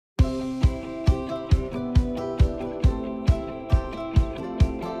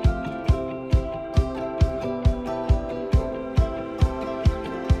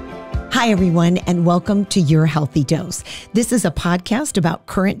Hi, everyone, and welcome to Your Healthy Dose. This is a podcast about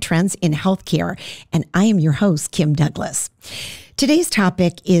current trends in healthcare, and I am your host, Kim Douglas. Today's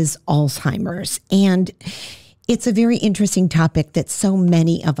topic is Alzheimer's, and it's a very interesting topic that so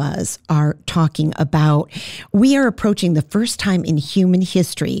many of us are talking about. We are approaching the first time in human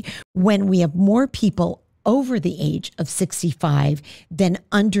history when we have more people over the age of 65 than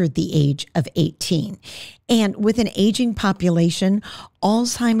under the age of 18. And with an aging population,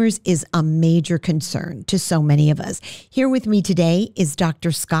 Alzheimer's is a major concern to so many of us. Here with me today is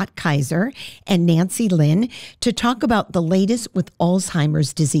Dr. Scott Kaiser and Nancy Lynn to talk about the latest with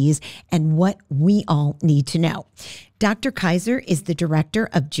Alzheimer's disease and what we all need to know. Dr. Kaiser is the Director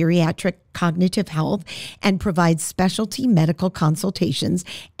of Geriatric Cognitive Health and provides specialty medical consultations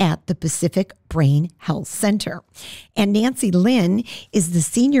at the Pacific Brain Health Center. And Nancy Lynn is the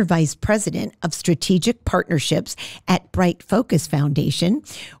Senior Vice President of Strategic Partnerships at Bright Focus Foundation,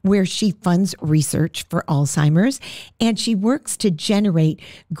 where she funds research for Alzheimer's, and she works to generate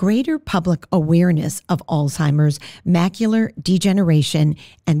greater public awareness of Alzheimer's, macular degeneration,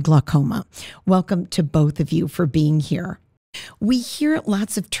 and glaucoma. Welcome to both of you for being here. We hear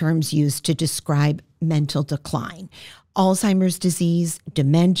lots of terms used to describe mental decline: Alzheimer's disease,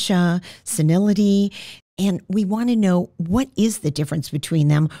 dementia, senility, and we want to know, what is the difference between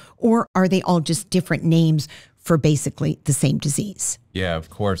them, or are they all just different names for basically the same disease? Yeah, of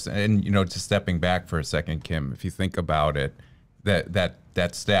course. And, just stepping back for a second, Kim, if you think about it, that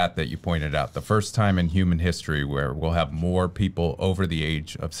stat that you pointed out, the first time in human history where we'll have more people over the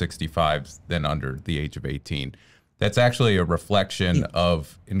age of 65 than under the age of 18, that's actually a reflection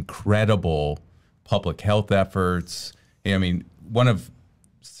of incredible public health efforts. I mean, one of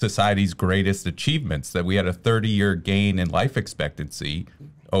society's greatest achievements, that we had a 30-year gain in life expectancy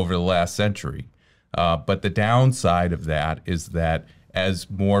over the last century. But the downside of that is that as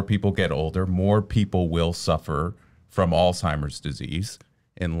more people get older, more people will suffer from Alzheimer's disease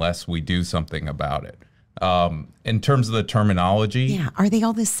unless we do something about it. In terms of the terminology. Yeah, are they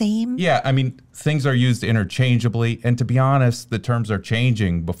all the same? Yeah, I mean, things are used interchangeably. And to be honest, the terms are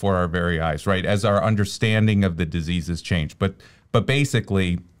changing before our very eyes, right? As our understanding of the diseases change. But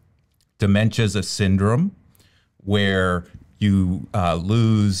basically, dementia is a syndrome where you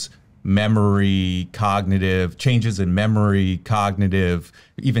lose memory, cognitive, changes in memory, cognitive,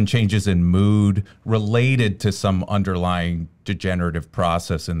 even changes in mood related to some underlying degenerative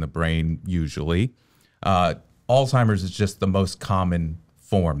process in the brain, usually. Alzheimer's is just the most common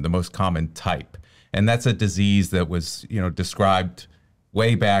form, the most common type. And that's a disease that was, described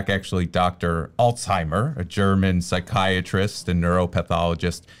way back. Actually, Dr. Alzheimer, a German psychiatrist and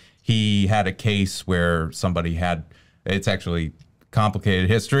neuropathologist, he had a case where somebody had, it's actually complicated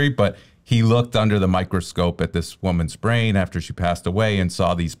history, but he looked under the microscope at this woman's brain after she passed away and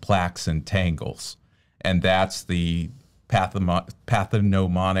saw these plaques and tangles. And that's the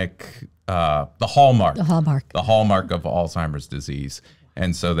pathognomonic, the hallmark of Alzheimer's disease.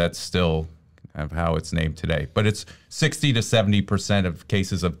 And so that's still kind of how it's named today. But it's 60 to 70% of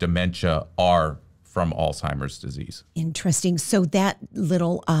cases of dementia are from Alzheimer's disease. Interesting. So that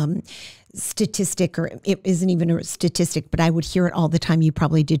little statistic, or it isn't even a statistic, but I would hear it all the time, you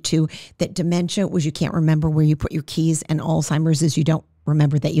probably did too, that dementia was you can't remember where you put your keys, and Alzheimer's is you don't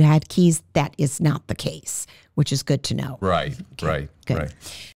remember that you had keys. That is not the case, which is good to know. Right, okay, right, right.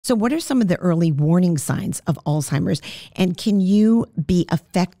 So what are some of the early warning signs of Alzheimer's, and can you be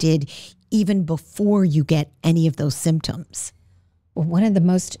affected even before you get any of those symptoms? Well, one of the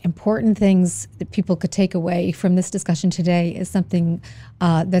most important things that people could take away from this discussion today is something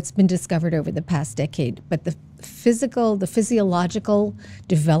that's been discovered over the past decade. But the physiological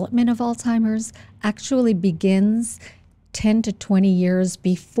development of Alzheimer's actually begins 10 to 20 years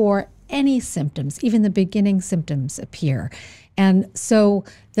before any symptoms, even the beginning symptoms, appear. And so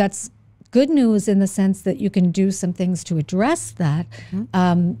that's good news in the sense that you can do some things to address that,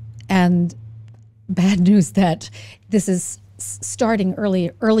 and bad news that this is starting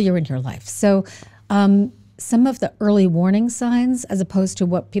earlier in your life. So some of the early warning signs, as opposed to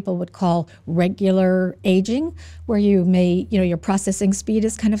what people would call regular aging, where you may, your processing speed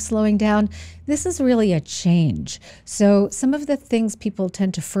is kind of slowing down, this is really a change. So some of the things people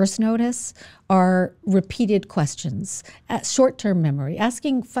tend to first notice are repeated questions, short-term memory,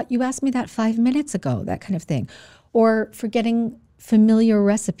 asking, you asked me that 5 minutes ago, that kind of thing, or forgetting familiar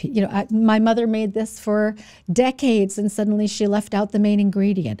recipe. My mother made this for decades and suddenly she left out the main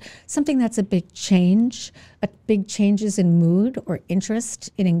ingredient. Something that's a big change, big changes in mood or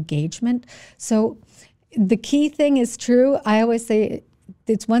interest in engagement. So the key thing is true. I always say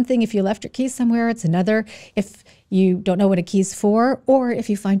it's one thing if you left your keys somewhere, it's another if you don't know what a key's for, or if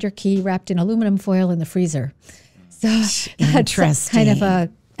you find your key wrapped in aluminum foil in the freezer. So that's kind of a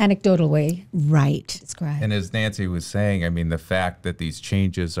anecdotal way to describe. And as Nancy was saying, I mean, the fact that these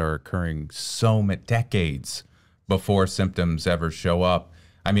changes are occurring so many decades before symptoms ever show up,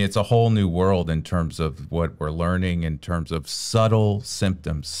 I mean, it's a whole new world in terms of what we're learning in terms of subtle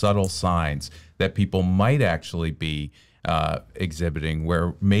symptoms, subtle signs that people might actually be exhibiting,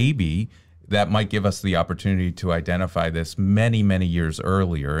 where maybe that might give us the opportunity to identify this many, many years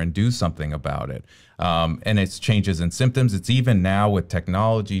earlier and do something about it. And it's changes in symptoms. It's even now with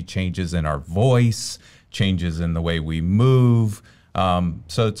technology, changes in our voice, changes in the way we move.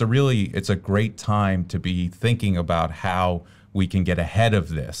 So it's a great time to be thinking about how we can get ahead of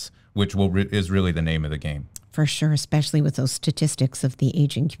this, which is really the name of the game. For sure, especially with those statistics of the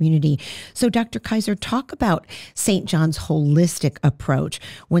aging community. So Dr. Kaiser, talk about St. John's holistic approach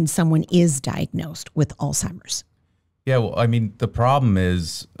when someone is diagnosed with Alzheimer's. Yeah, well, I mean, the problem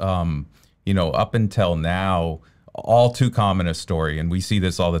is, up until now, all too common a story, and we see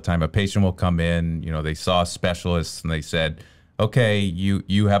this all the time. A patient will come in, they saw specialists and they said, okay,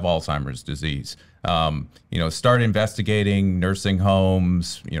 you have Alzheimer's disease. Start investigating nursing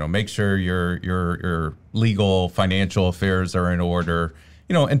homes, make sure your legal financial affairs are in order,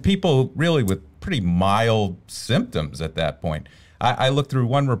 and people really with pretty mild symptoms at that point. I looked through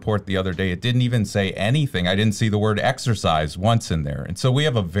one report the other day. It didn't even say anything. I didn't see the word exercise once in there. And so we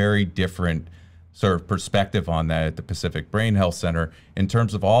have a very different sort of perspective on that at the Pacific Brain Health Center in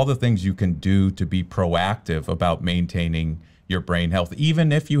terms of all the things you can do to be proactive about maintaining your brain health,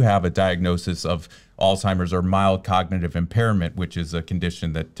 even if you have a diagnosis of Alzheimer's or mild cognitive impairment, which is a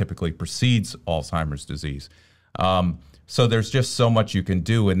condition that typically precedes Alzheimer's disease. So there's just so much you can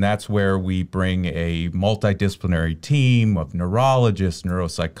do, and that's where we bring a multidisciplinary team of neurologists,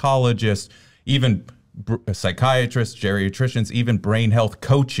 neuropsychologists, even psychiatrists, geriatricians, even brain health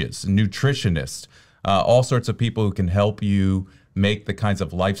coaches, nutritionists, all sorts of people who can help you make the kinds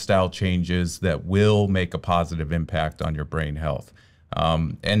of lifestyle changes that will make a positive impact on your brain health.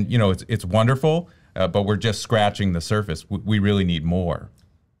 It's wonderful, but we're just scratching the surface. We really need more.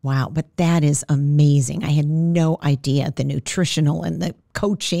 Wow, but that is amazing. I had no idea the nutritional and the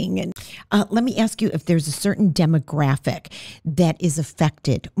coaching. And let me ask you if there's a certain demographic that is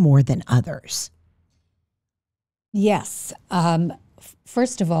affected more than others. Yes.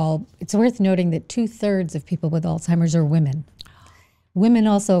 First of all, it's worth noting that 2/3 of people with Alzheimer's are women. Women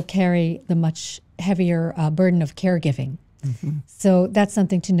also carry the much heavier burden of caregiving. Mm-hmm. So that's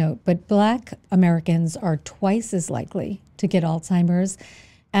something to note. But Black Americans are twice as likely to get Alzheimer's,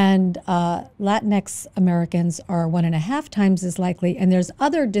 and Latinx Americans are 1.5 times as likely. And there's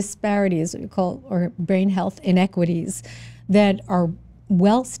other disparities, what we call, or brain health inequities, that are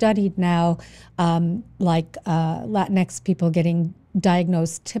well studied now, like Latinx people getting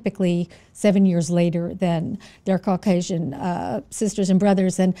diagnosed typically 7 years later than their Caucasian sisters and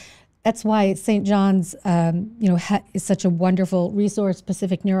brothers. And that's why St. John's, is such a wonderful resource.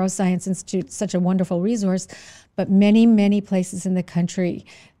 Pacific Neuroscience Institute, such a wonderful resource. But many, many places in the country,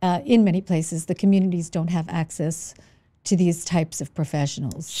 in many places, the communities don't have access to these types of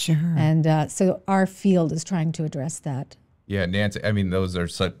professionals. Sure. And so our field is trying to address that. Yeah, Nancy, I mean, those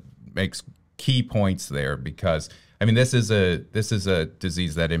are makes key points there, because I mean, this is a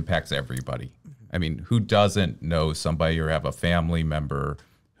disease that impacts everybody. I mean, who doesn't know somebody or have a family member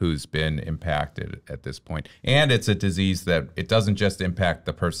who's been impacted at this point? And it's a disease that it doesn't just impact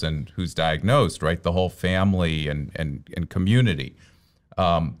the person who's diagnosed, right? The whole family and community.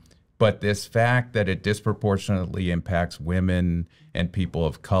 But this fact that it disproportionately impacts women and people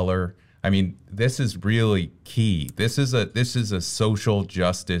of color, I mean, this is really key. This is a social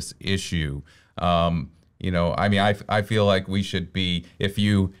justice issue. I mean, I feel like we should be, if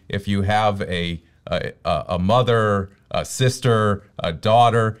you have a mother, a sister, a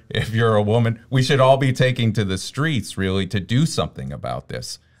daughter, if you're a woman, we should all be taking to the streets really to do something about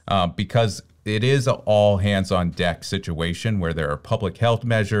this, because it is an all hands on deck situation where there are public health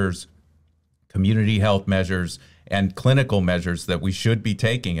measures, community health measures, and clinical measures that we should be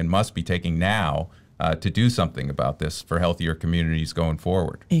taking and must be taking now to do something about this for healthier communities going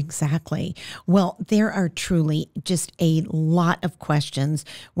forward. Exactly. Well, there are truly just a lot of questions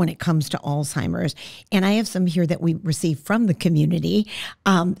when it comes to Alzheimer's. And I have some here that we received from the community.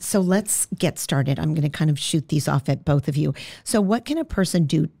 So let's get started. I'm going to kind of shoot these off at both of you. So what can a person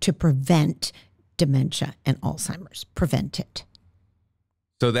do to prevent dementia and Alzheimer's? Prevent it.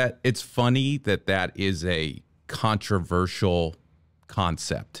 So that it's funny that is a controversial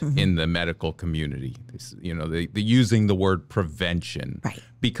concept in the medical community. The using the word prevention, right?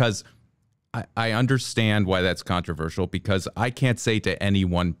 Because I understand why that's controversial, because I can't say to any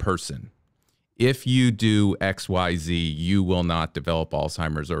one person, if you do XYZ, you will not develop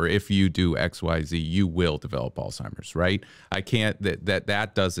Alzheimer's, or if you do XYZ, you will develop Alzheimer's, right? I can't,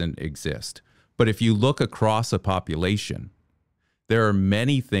 that doesn't exist. But if you look across a population, there are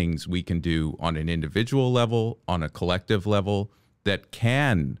many things we can do on an individual level, on a collective level, that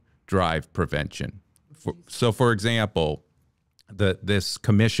can drive prevention. So for example, this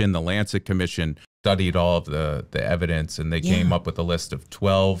commission, the Lancet Commission, studied all of the evidence, and they came up with a list of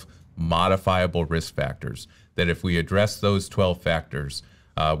 12 modifiable risk factors that if we address those 12 factors,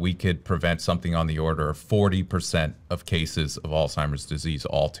 we could prevent something on the order of 40% of cases of Alzheimer's disease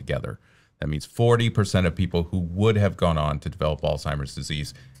altogether. That means 40% of people who would have gone on to develop Alzheimer's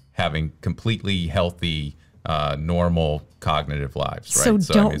disease having completely healthy, normal cognitive lives. Right?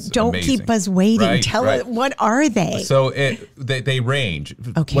 So don't keep us waiting. Right, Tell us, what are they? So they range.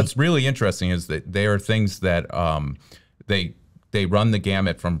 Okay. What's really interesting is that they are things that they run the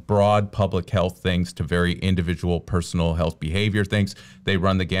gamut from broad public health things to very individual personal health behavior things. They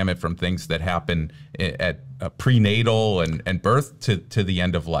run the gamut from things that happen at prenatal and birth to the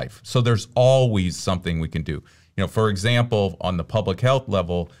end of life. So there's always something we can do. You know, for example, on the public health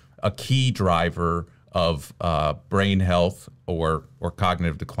level, a key driver of brain health or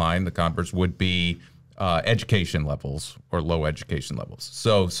cognitive decline, the converse, would be education levels or low education levels.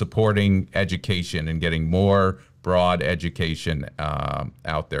 So supporting education and getting more broad education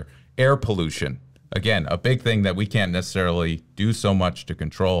out there. Air pollution, again, a big thing that we can't necessarily do so much to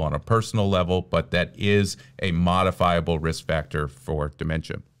control on a personal level, but that is a modifiable risk factor for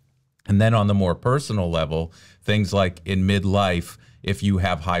dementia. And then on the more personal level, things like in midlife, if you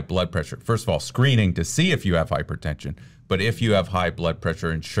have high blood pressure, first of all, screening to see if you have hypertension, but if you have high blood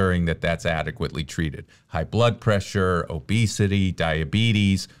pressure, ensuring that that's adequately treated. High blood pressure, obesity,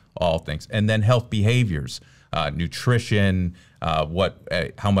 diabetes, all things. And then health behaviors, nutrition,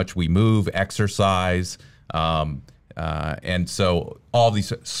 how much we move, exercise. And so all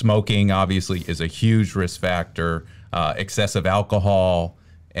these, smoking obviously is a huge risk factor, excessive alcohol,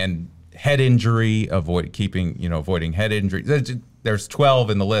 and head injury, avoiding head injury. There's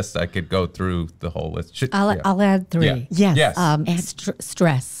 12 in the list. I could go through the whole list. I'll add 3. Yeah. Yes.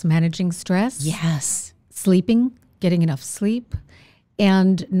 Stress, managing stress. Yes. Sleeping, getting enough sleep,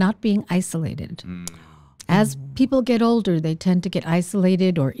 and not being isolated. As people get older, they tend to get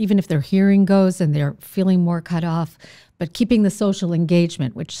isolated, or even if their hearing goes and they're feeling more cut off. But keeping the social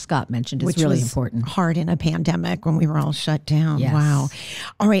engagement, which Scott mentioned, is really important. Hard in a pandemic when we were all shut down. Yes. Wow.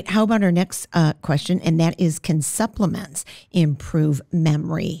 All right. How about our next question? And that is, can supplements improve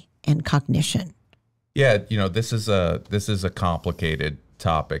memory and cognition? Yeah, this is a complicated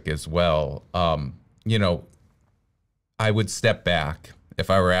topic as well. I would step back. If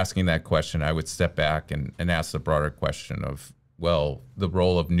I were asking that question, I would step back and ask the broader question of, well, the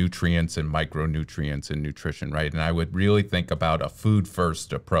role of nutrients and micronutrients in nutrition, right? And I would really think about a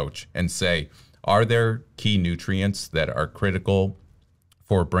food-first approach and say, are there key nutrients that are critical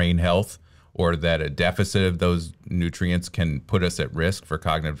for brain health, or that a deficit of those nutrients can put us at risk for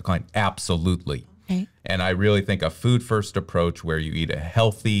cognitive decline? Absolutely. Okay. And I really think a food-first approach where you eat a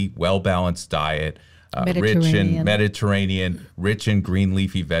healthy, well-balanced diet, rich in Mediterranean, rich in green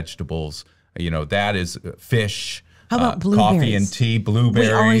leafy vegetables, that is fish. How about blueberries? Coffee and tea, blueberries.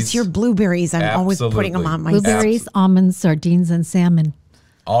 We always hear blueberries. I'm always putting them on my blueberries, almonds, sardines, and salmon.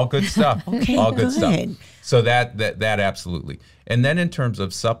 All good stuff. Okay, all good stuff. So that absolutely. And then in terms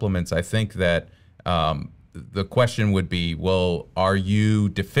of supplements, I think that the question would be, well, are you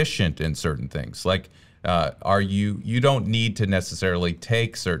deficient in certain things? Like, you don't need to necessarily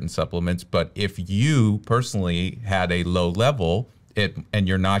take certain supplements, but if you personally had a low level and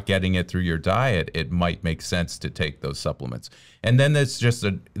you're not getting it through your diet, it might make sense to take those supplements. And then this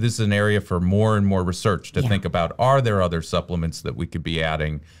is an area for more and more research to think about, are there other supplements that we could be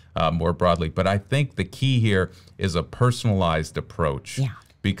adding more broadly? But I think the key here is a personalized approach,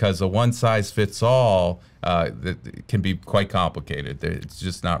 because a one-size-fits-all can be quite complicated. It's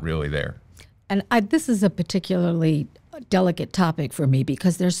just not really there. And this is a particularly delicate topic for me,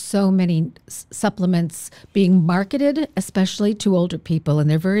 because there's so many supplements being marketed, especially to older people, and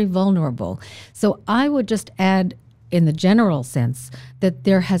they're very vulnerable. So I would just add, in the general sense, that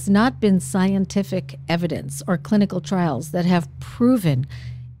there has not been scientific evidence or clinical trials that have proven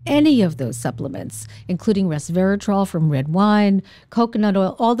any of those supplements, including resveratrol from red wine, coconut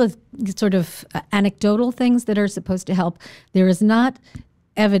oil, all the sort of anecdotal things that are supposed to help. There is not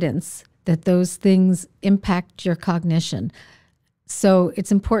evidence that those things impact your cognition. So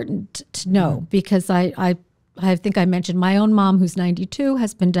it's important to know, because I I think I mentioned my own mom, who's 92,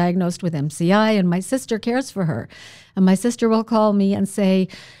 has been diagnosed with MCI, and my sister cares for her. And my sister will call me and say,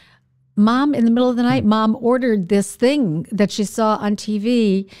 Mom, in the middle of the night, Mom ordered this thing that she saw on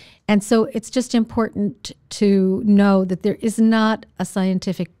TV. And so it's just important to know that there is not a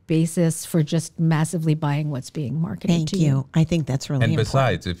scientific basis for just massively buying what's being marketed to you. Thank you. I think that's really And important.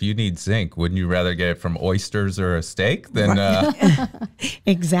 besides, if you need zinc, wouldn't you rather get it from oysters or a steak than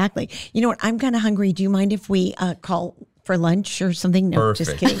Exactly. You know what? I'm kind of hungry. Do you mind if we call for lunch or something? No,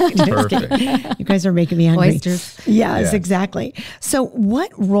 Perfect. just kidding. Just kidding. You guys are making me hungry. Oysters. Yes, Yeah. exactly. So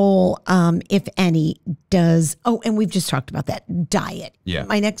what role, if any, does, and we've just talked about that, diet. Yeah.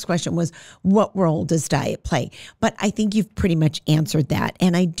 My next question was, what role does diet play? But I think you've pretty much answered that.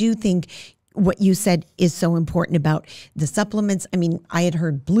 And I do think what you said is so important about the supplements. I mean, I had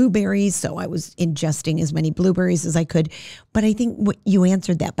heard blueberries, so I was ingesting as many blueberries as I could. But I think what you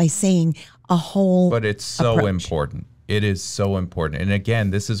answered that by saying a whole But it's so approach. important. It is so important. And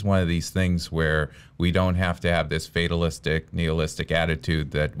again, this is one of these things where we don't have to have this fatalistic, nihilistic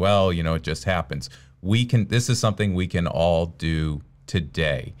attitude that, well, it just happens. This is something we can all do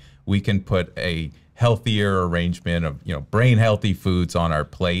today. We can put a healthier arrangement of, brain healthy foods on our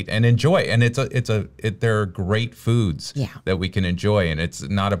plate and enjoy. And they're great foods that we can enjoy. And it's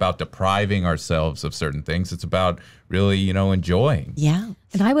not about depriving ourselves of certain things. It's about really, enjoying. Yeah.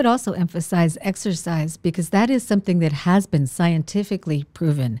 And I would also emphasize exercise, because that is something that has been scientifically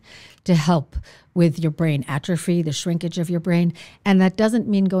proven to help with your brain atrophy, the shrinkage of your brain. And that doesn't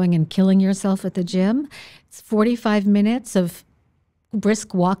mean going and killing yourself at the gym. It's 45 minutes of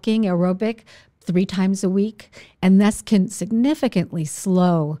brisk walking, aerobic, 3 times a week. And this can significantly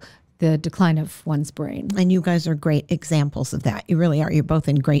slow the decline of one's brain. And you guys are great examples of that. You really are. You're both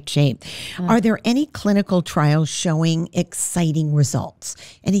in great shape. Are there any clinical trials showing exciting results?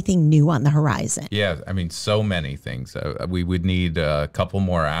 Anything new on the horizon? Yeah, I mean, so many things. We would need a couple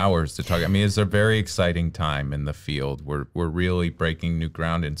more hours to talk. I mean, it's a very exciting time in the field. We're really breaking new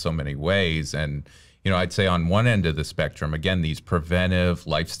ground in so many ways. And, I'd say on one end of the spectrum, again, these preventive,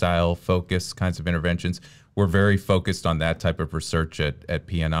 lifestyle-focused kinds of interventions, we're very focused on that type of research at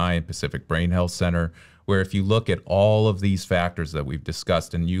PNI, Pacific Brain Health Center, where if you look at all of these factors that we've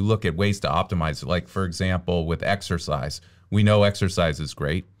discussed and you look at ways to optimize it, like, for example, with exercise, we know exercise is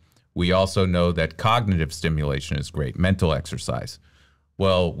great. We also know that cognitive stimulation is great, mental exercise.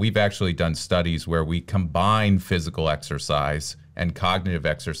 Well, we've actually done studies where we combine physical exercise and cognitive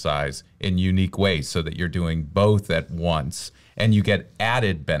exercise in unique ways so that you're doing both at once and you get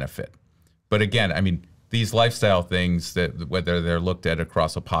added benefit. But again, I mean, these lifestyle things, that whether they're looked at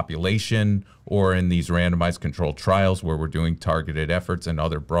across a population or in these randomized controlled trials where we're doing targeted efforts and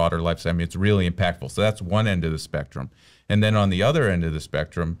other broader lifestyle, I mean, it's really impactful. So that's one end of the spectrum. And then on the other end of the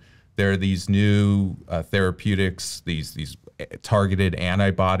spectrum, there are these new therapeutics, these targeted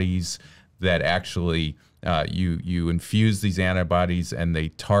antibodies that actually you infuse these antibodies and they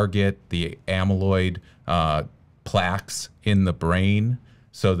target the amyloid plaques in the brain.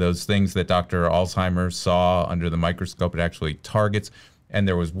 So those things that Dr. Alzheimer saw under the microscope, it actually targets. And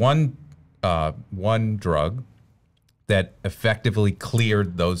there was one drug that effectively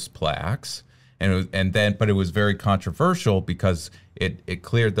cleared those plaques, but it was very controversial because it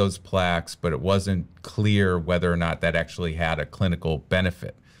cleared those plaques, but it wasn't clear whether or not that actually had a clinical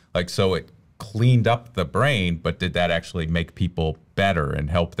benefit. So it cleaned up the brain, but did that actually make people better and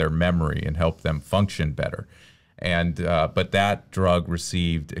help their memory and help them function better? And but that drug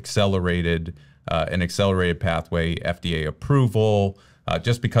received an accelerated pathway FDA approval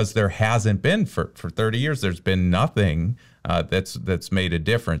just because there hasn't been for 30 years. There's been nothing that's made a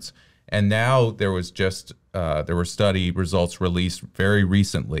difference. And now there were study results released very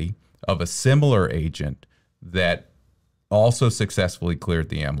recently of a similar agent that also successfully cleared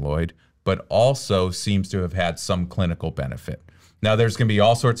the amyloid, but also seems to have had some clinical benefit. Now, there's going to be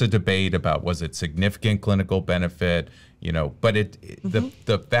all sorts of debate about was it significant clinical benefit, but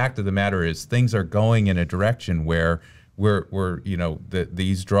the fact of the matter is things are going in a direction where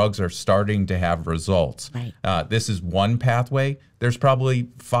these drugs are starting to have results. Right. This is one pathway. There's probably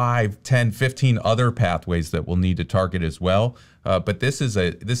 5, 10, 15 other pathways that we'll need to target as well. But this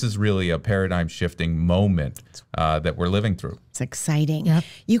is really a paradigm shifting moment that we're living through. It's exciting. Yep.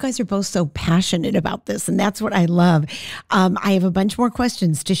 You guys are both so passionate about this, and that's what I love. I have a bunch more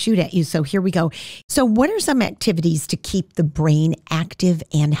questions to shoot at you, so here we go. So what are some activities to keep the brain active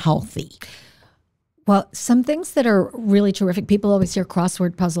and healthy? Well, some things that are really terrific, people always hear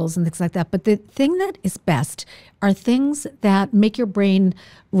crossword puzzles and things like that, but the thing that is best are things that make your brain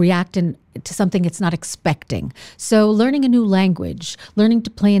react to something it's not expecting. So learning a new language, learning to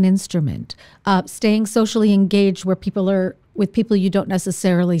play an instrument, staying socially engaged where people are with people you don't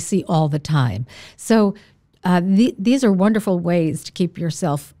necessarily see all the time. So these are wonderful ways to keep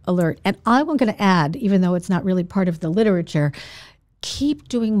yourself alert. And I'm going to add, even though it's not really part of the literature, keep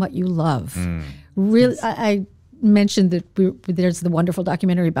doing what you love. Really, I mentioned that there's the wonderful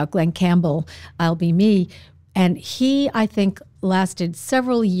documentary about Glenn Campbell, I'll Be Me. And he, I think, lasted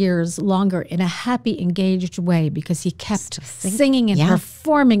several years longer in a happy, engaged way because he kept singing and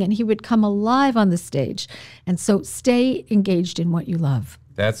performing, and he would come alive on the stage. And so stay engaged in what you love.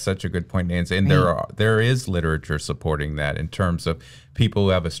 That's such a good point, Nancy. And there is literature supporting that in terms of people who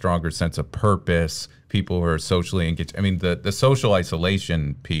have a stronger sense of purpose, people who are socially engaged. I mean, the social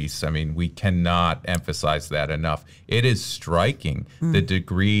isolation piece, I mean, we cannot emphasize that enough. It is striking the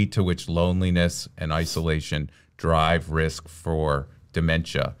degree to which loneliness and isolation drive risk for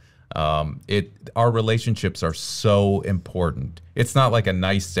dementia. Our relationships are so important. It's not like a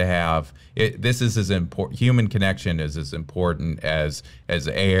nice to have. This is as important. Human connection is as important as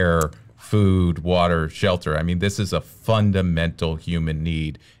air, food, water, shelter. I mean, this is a fundamental human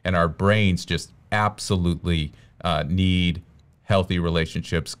need, and our brains just absolutely need healthy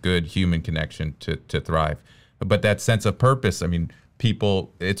relationships, good human connection to thrive. But that sense of purpose, I mean,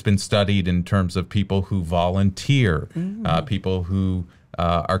 it's been studied in terms of people who volunteer, people who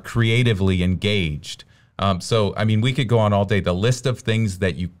are creatively engaged. So, I mean, we could go on all day. The list of things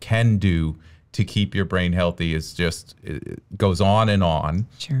that you can do to keep your brain healthy is just, it goes on and on.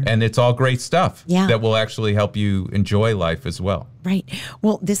 Sure. And it's all great stuff that will actually help you enjoy life as well. Right.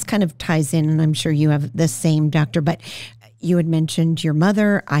 Well, this kind of ties in, and I'm sure you have the same, doctor, but you had mentioned your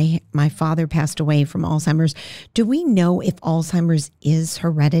mother. My father passed away from Alzheimer's. Do we know if Alzheimer's is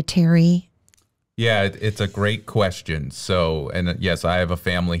hereditary? Yeah, it's a great question. So, and yes, I have a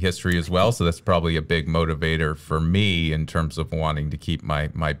family history as well, so that's probably a big motivator for me in terms of wanting to keep my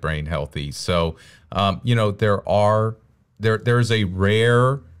brain healthy. So, you know, there's a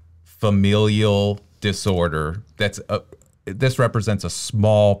rare familial disorder this represents a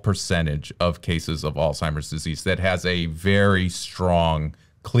small percentage of cases of Alzheimer's disease that has a very strong,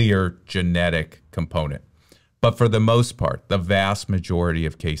 clear genetic component. But for the most part, the vast majority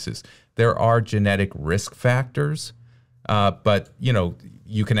of cases, there are genetic risk factors, but you know,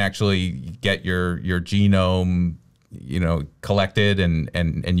 you can actually get your genome, you know, collected,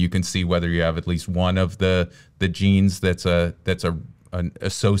 and you can see whether you have at least one of the genes that's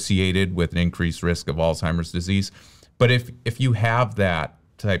associated with an increased risk of Alzheimer's disease. But if you have that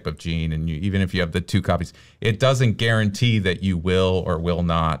type of gene, and even if you have the 2 copies, it doesn't guarantee that you will or will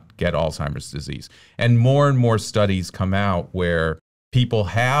not get Alzheimer's disease. And more studies come out where people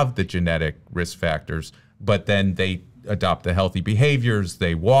have the genetic risk factors, but then they adopt the healthy behaviors,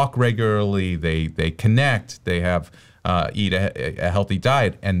 they walk regularly, they connect, they have eat a healthy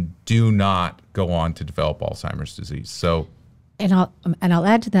diet, and do not go on to develop Alzheimer's disease. So. And I'll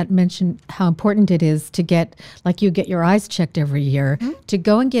add to that, mention how important it is to get, like you get your eyes checked every year, to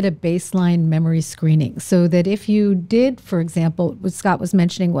go and get a baseline memory screening, so that if you did, for example, what Scott was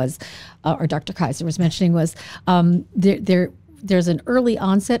mentioning was, or Dr. Kaiser was mentioning was, there's an early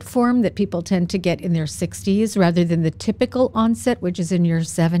onset form that people tend to get in their 60s rather than the typical onset, which is in your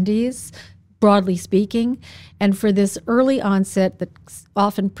 70s. Broadly speaking. And for this early onset that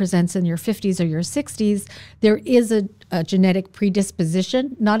often presents in your 50s or your 60s, there is a genetic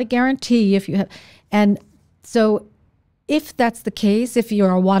predisposition, not a guarantee if you have. And so if that's the case, if you're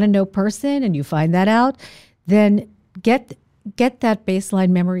a want-to-know person and you find that out, then get that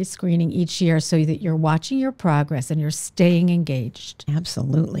baseline memory screening each year so that you're watching your progress and you're staying engaged.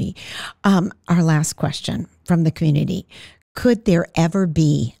 Absolutely. Our last question from the community. Could there ever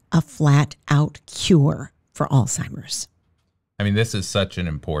be a flat-out cure for Alzheimer's? I mean, this is such an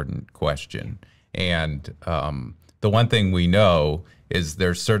important question. And the one thing we know is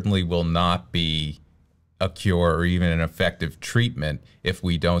there certainly will not be a cure or even an effective treatment if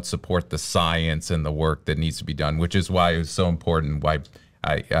we don't support the science and the work that needs to be done, which is why it was so important, why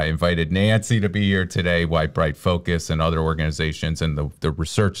I invited Nancy to be here today, why Bright Focus and other organizations and the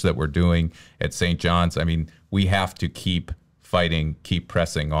research that we're doing at St. John's. I mean, we have to keep fighting, keep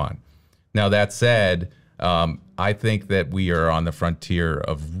pressing on. Now, that said, I think that we are on the frontier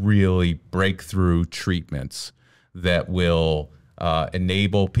of really breakthrough treatments that will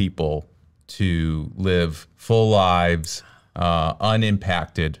enable people to live full lives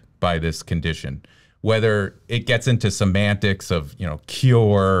unimpacted by this condition. Whether it gets into semantics of,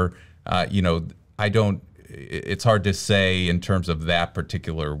 cure, I don't, it's hard to say in terms of that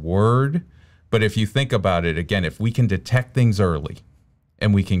particular word, but if you think about it, again, if we can detect things early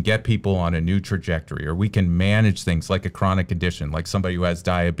and we can get people on a new trajectory, or we can manage things like a chronic condition, like somebody who has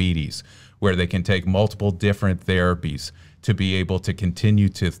diabetes, where they can take multiple different therapies to be able to continue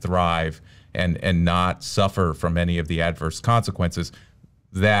to thrive and not suffer from any of the adverse consequences,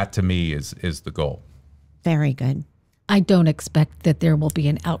 that to me is the goal. Very good. I don't expect that there will be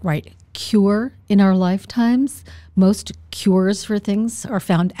an outright cure in our lifetimes. Most cures for things are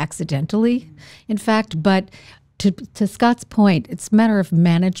found accidentally, in fact. But to Scott's point, it's a matter of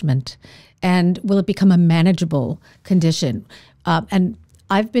management. And will it become a manageable condition? And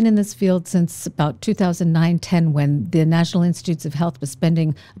I've been in this field since about 2009-10, when the National Institutes of Health was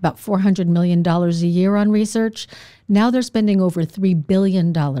spending about $400 million a year on research. Now they're spending over $3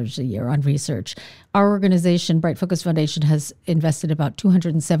 billion a year on research. Our organization, Bright Focus Foundation, has invested about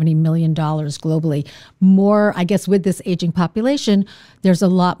 $270 million globally. More, I guess, with this aging population, there's a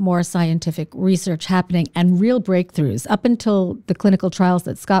lot more scientific research happening and real breakthroughs. Up until the clinical trials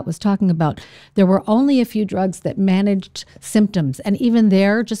that Scott was talking about, there were only a few drugs that managed symptoms. And even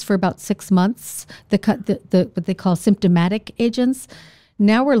there, just for about 6 months, what they call symptomatic agents.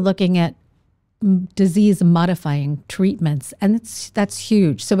 Now we're looking at disease-modifying treatments, and that's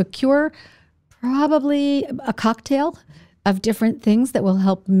huge. So a cure, probably a cocktail of different things that will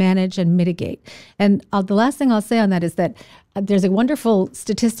help manage and mitigate. And the last thing I'll say on that is that there's a wonderful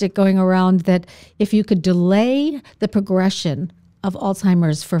statistic going around that if you could delay the progression of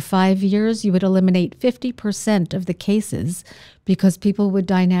Alzheimer's for 5 years, you would eliminate 50% of the cases, because people would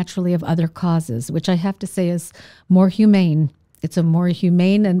die naturally of other causes, which I have to say is more humane. It's a more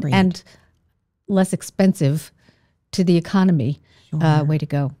humane and less expensive to the economy way to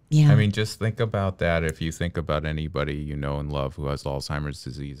go. Yeah. I mean, just think about that. If you think about anybody you know and love who has Alzheimer's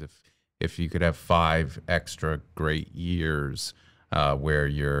disease, if you could have 5 extra great years where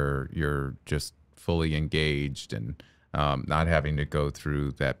you're just fully engaged and not having to go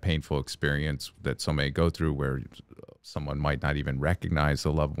through that painful experience that so many go through, where someone might not even recognize a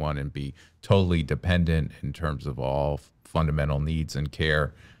loved one and be totally dependent in terms of all fundamental needs and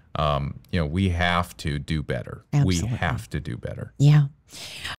care. We have to do better. Absolutely. We have to do better. Yeah.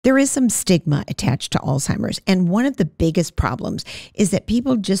 There is some stigma attached to Alzheimer's. And one of the biggest problems is that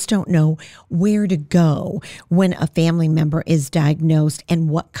people just don't know where to go when a family member is diagnosed and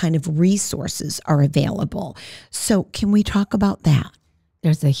what kind of resources are available. So can we talk about that?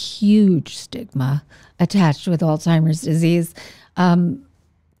 There's a huge stigma attached with Alzheimer's disease.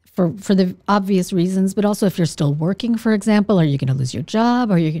 For the obvious reasons, but also if you're still working, for example, are you going to lose your job?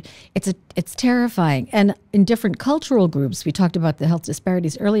 It's terrifying. And in different cultural groups, we talked about the health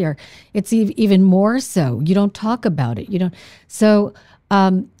disparities earlier, it's even more so. You don't talk about it. So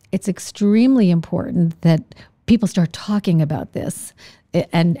it's extremely important that people start talking about this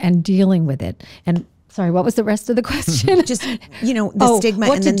and dealing with it. And sorry, what was the rest of the question? Just, the stigma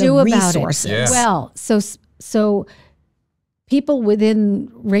what and to then do the about resources. it. Yeah. Well, so people within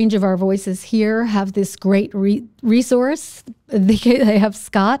range of our voices here have this great resource. They have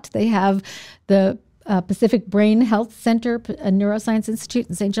Scott. They have the Pacific Brain Health Center, a Neuroscience Institute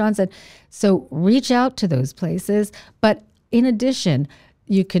in St. John's. And so reach out to those places. But in addition,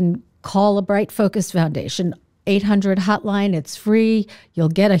 you can call a Bright Focus Foundation 800 hotline. It's free. You'll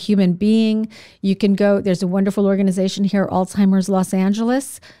get a human being. You can go. There's a wonderful organization here, Alzheimer's Los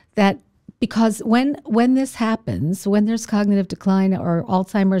Angeles, because when this happens, when there's cognitive decline or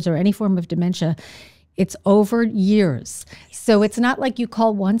Alzheimer's or any form of dementia, it's over years. So it's not like you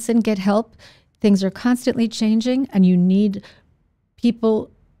call once and get help. Things are constantly changing, and you need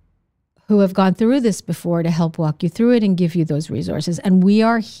people who have gone through this before to help walk you through it and give you those resources. And we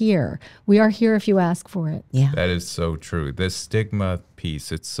are here. We are here if you ask for it. Yeah. That is so true. This stigma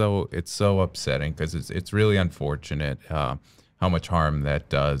piece, it's so upsetting, because it's really unfortunate how much harm that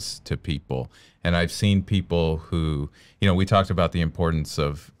does to people. And I've seen people who, we talked about the importance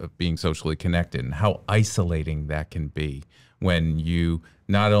of being socially connected and how isolating that can be when you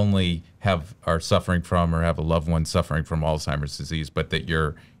not only are suffering from or have a loved one suffering from Alzheimer's disease, but that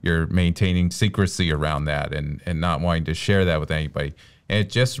you're maintaining secrecy around that and not wanting to share that with anybody. And it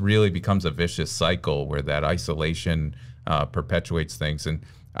just really becomes a vicious cycle where that isolation perpetuates things. And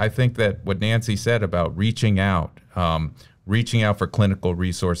I think that what Nancy said about reaching out for clinical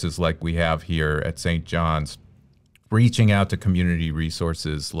resources like we have here at St. John's, reaching out to community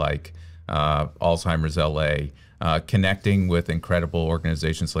resources like Alzheimer's LA, connecting with incredible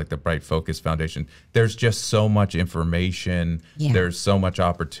organizations like the Bright Focus Foundation. There's just so much information. Yeah. There's so much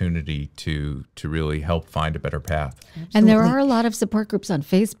opportunity to really help find a better path. Absolutely. And there are a lot of support groups on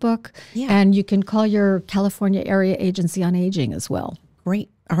Facebook, and you can call your California Area Agency on Aging as well. Great.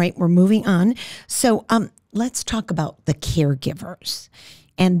 All right, we're moving on. So let's talk about the caregivers.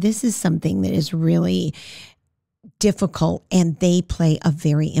 And this is something that is really difficult, and they play a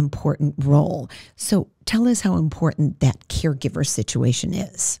very important role. So tell us how important that caregiver situation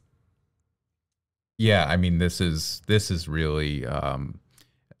is. Yeah, I mean, this is really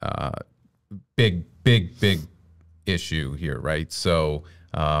big issue here, right? So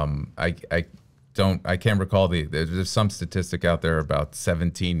I can't recall there's some statistic out there about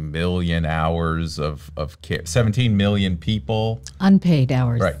 17 million hours of care, 17 million people. Unpaid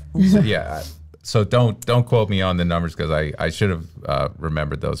hours. Right. So, yeah. So don't quote me on the numbers, because I should have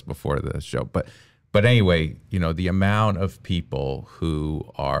remembered those before the show. But anyway, the amount of people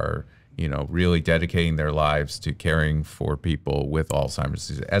who are, really dedicating their lives to caring for people with Alzheimer's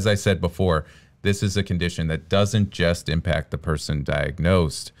disease. As I said before, this is a condition that doesn't just impact the person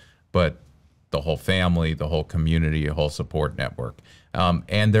diagnosed, but the whole family, the whole community, a whole support network.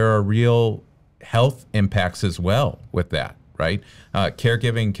 And there are real health impacts as well with that, right?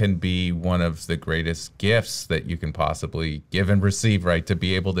 Caregiving can be one of the greatest gifts that you can possibly give and receive, right? To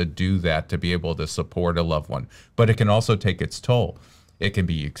be able to do that, to be able to support a loved one. But it can also take its toll. It can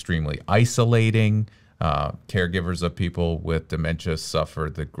be extremely isolating. Caregivers of people with dementia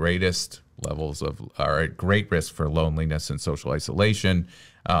suffer the greatest levels of, are at great risk for loneliness and social isolation.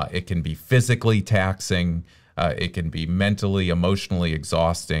 It can be physically taxing. It can be mentally, emotionally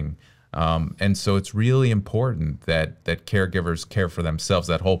exhausting. And so it's really important that caregivers care for themselves.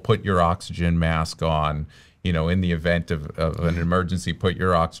 That whole put your oxygen mask on, in the event of an emergency, put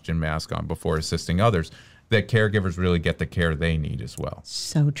your oxygen mask on before assisting others. That caregivers really get the care they need as well.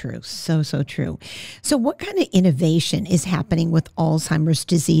 So true. So true. So what kind of innovation is happening with Alzheimer's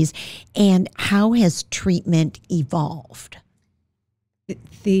disease, and how has treatment evolved?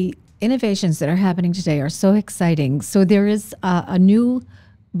 The innovations that are happening today are so exciting. So there is a new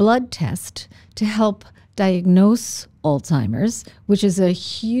blood test to help diagnose Alzheimer's, which is a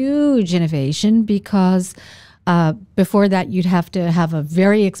huge innovation, because before that, you'd have to have a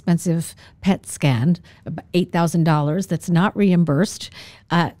very expensive PET scan, about $8,000, that's not reimbursed,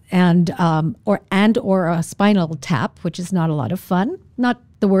 or a spinal tap, which is not a lot of fun. Not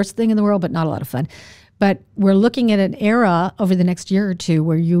the worst thing in the world, but not a lot of fun. But we're looking at an era over the next year or two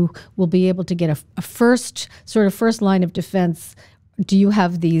where you will be able to get a first line of defense. Do you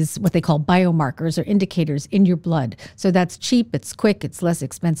have these, what they call biomarkers or indicators in your blood? So that's cheap, it's quick, it's less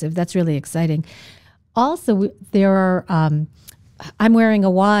expensive. That's really exciting. Also, there are, I'm wearing a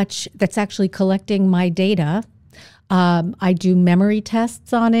watch that's actually collecting my data. I do memory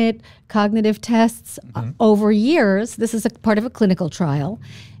tests on it, cognitive tests over years. This is a part of a clinical trial.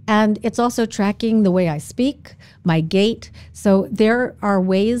 And it's also tracking the way I speak, my gait. So there are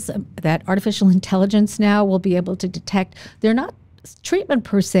ways that artificial intelligence now will be able to detect. They're not treatment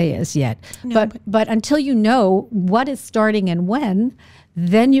per se as yet, but until you know what is starting and when,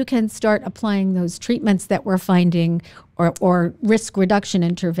 then you can start applying those treatments that we're finding, or risk reduction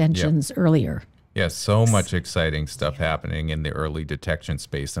interventions earlier. Yeah, so much exciting stuff happening in the early detection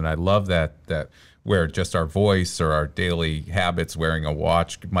space. And I love that where just our voice or our daily habits, wearing a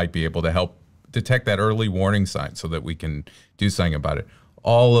watch, might be able to help detect that early warning sign so that we can do something about it.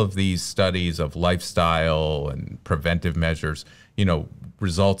 All of these studies of lifestyle and preventive measures,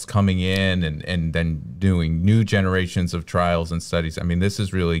 results coming in and then doing new generations of trials and studies. I mean, this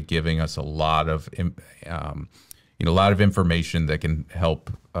is really giving us a lot of, information that can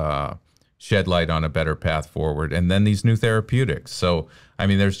help shed light on a better path forward. And then these new therapeutics. So, I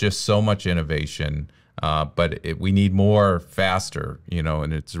mean, there's just so much innovation, but we need more faster,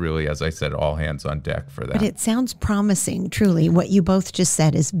 and it's really, as I said, all hands on deck for that. But it sounds promising, truly. What you both just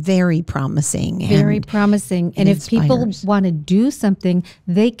said is very promising. Very promising. And if people want to do something,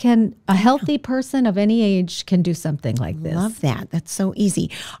 they can, a healthy person of any age can do something like this. Love that. That's so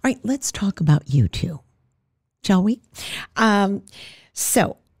easy. All right, let's talk about you two, shall we?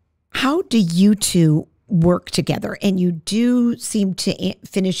 So how do you two work together? And you do seem to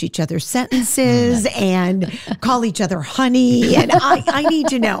finish each other's sentences and call each other honey. And I need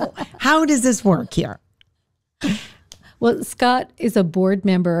to know, how does this work here? Well, Scott is a board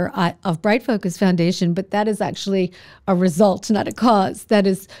member of Bright Focus Foundation, but that is actually a result, not a cause. That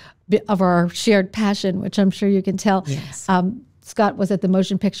is of our shared passion, which I'm sure you can tell. Yes. Scott was at the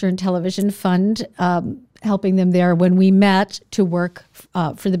Motion Picture and Television Fund helping them there when we met to work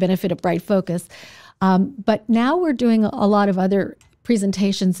for the benefit of Bright Focus. But now we're doing a lot of other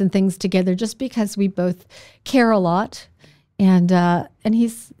presentations and things together just because we both care a lot. And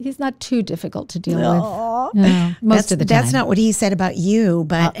he's not too difficult to deal with. No, most of the time. That's not what he said about you,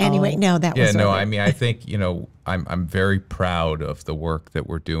 but anyway, no, that was I mean, I think, I'm very proud of the work that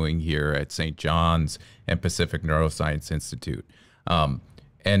we're doing here at St. John's and Pacific Neuroscience Institute.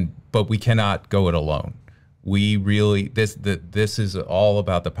 But we cannot go it alone. We really, this is all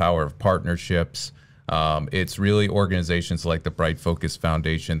about the power of partnerships. It's really organizations like the Bright Focus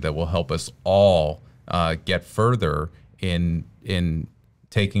Foundation that will help us all get further in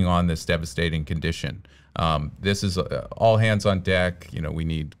taking on this devastating condition. This is all hands on deck. We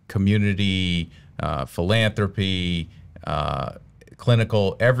need community, philanthropy,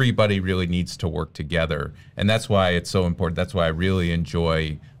 clinical. Everybody really needs to work together, and that's why it's so important. That's why I really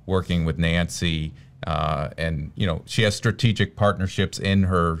enjoy working with Nancy. And she has strategic partnerships in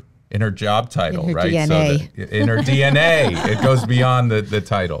her job title, in her right? DNA. So in her DNA, it goes beyond the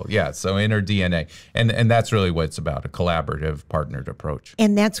title. Yeah, so in her DNA. And that's really what it's about, a collaborative, partnered approach.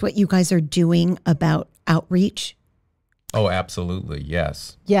 And that's what you guys are doing about outreach? Oh, absolutely,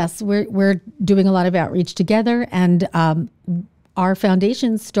 yes. Yes, we're doing a lot of outreach together, and our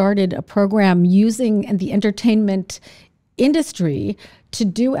foundation started a program using the entertainment industry to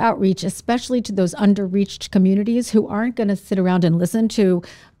do outreach, especially to those underreached communities who aren't going to sit around and listen to,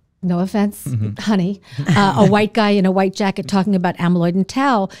 no offense, honey, a white guy in a white jacket talking about amyloid and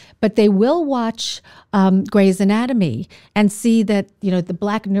tau, but they will watch Grey's Anatomy and see that, the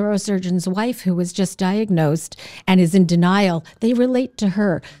black neurosurgeon's wife who was just diagnosed and is in denial, they relate to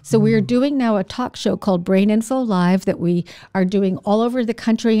her. So we're doing now a talk show called Brain Info Live that we are doing all over the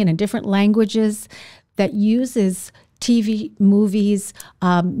country and in different languages that uses TV, movies,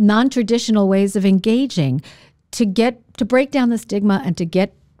 non-traditional ways of engaging to break down the stigma and to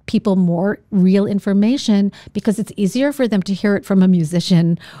get people more real information, because it's easier for them to hear it from a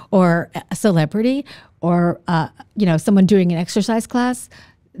musician or a celebrity or someone doing an exercise class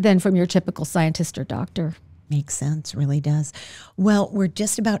than from your typical scientist or doctor. Makes sense, really does. Well, we're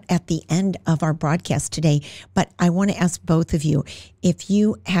just about at the end of our broadcast today, but I want to ask both of you, if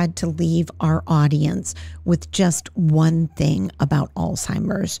you had to leave our audience with just one thing about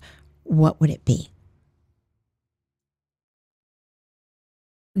Alzheimer's, what would it be?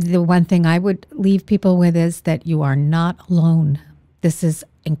 The one thing I would leave people with is that you are not alone. This is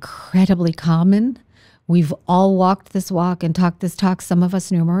incredibly common. We've all walked this walk and talked this talk, some of us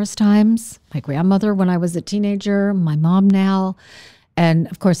numerous times. My grandmother when I was a teenager, my mom now.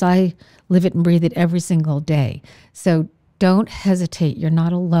 And of course, I live it and breathe it every single day. So don't hesitate. You're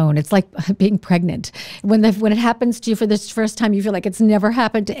not alone. It's like being pregnant. When it happens to you for this first time, you feel like it's never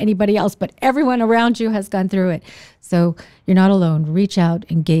happened to anybody else, but everyone around you has gone through it. So you're not alone. Reach out,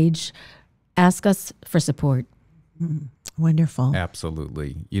 engage, ask us for support. Wonderful.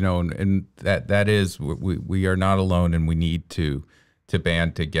 Absolutely. And that is, we are not alone, and we need to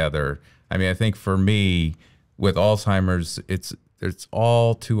band together. I mean, I think for me, with Alzheimer's, it's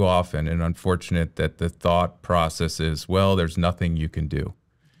all too often and unfortunate that the thought process is, well, there's nothing you can do.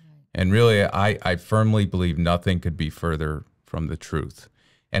 And really, I firmly believe nothing could be further from the truth.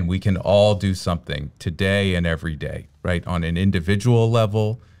 And we can all do something today and every day, right? On an individual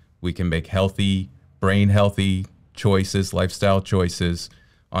level, we can make brain healthy choices, lifestyle choices.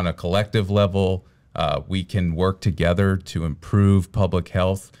 On a collective level, we can work together to improve public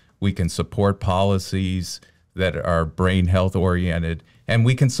health. We can support policies that are brain health oriented, and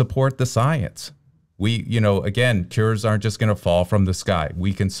we can support the science. Again, cures aren't just going to fall from the sky.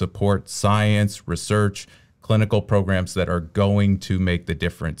 We can support science, research, clinical programs that are going to make the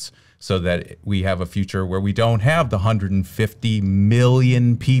difference so that we have a future where we don't have the 150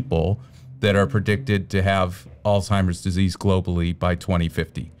 million people that are predicted to have Alzheimer's disease globally by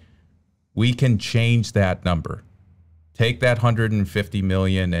 2050. We can change that number. Take that 150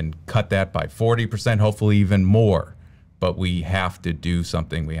 million and cut that by 40%, hopefully even more. But we have to do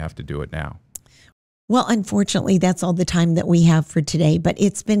something. We have to do it now. Well, unfortunately, that's all the time that we have for today, but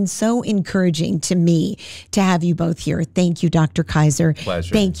it's been so encouraging to me to have you both here. Thank you, Dr. Kaiser.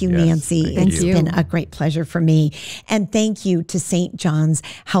 Pleasure. Thank you, yes, Nancy. Thank It's you. been a great pleasure for me. And thank you to St. John's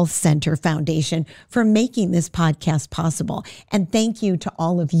Health Center Foundation for making this podcast possible. And thank you to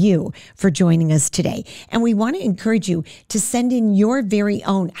all of you for joining us today. And we want to encourage you to send in your very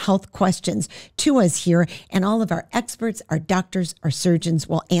own health questions to us here, and all of our experts, our doctors, our surgeons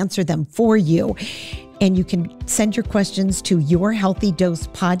will answer them for you. And you can send your questions to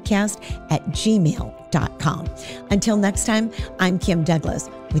yourhealthydosepodcast@gmail.com. Until next time, I'm Kim Douglas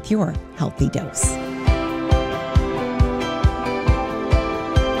with your Healthy Dose.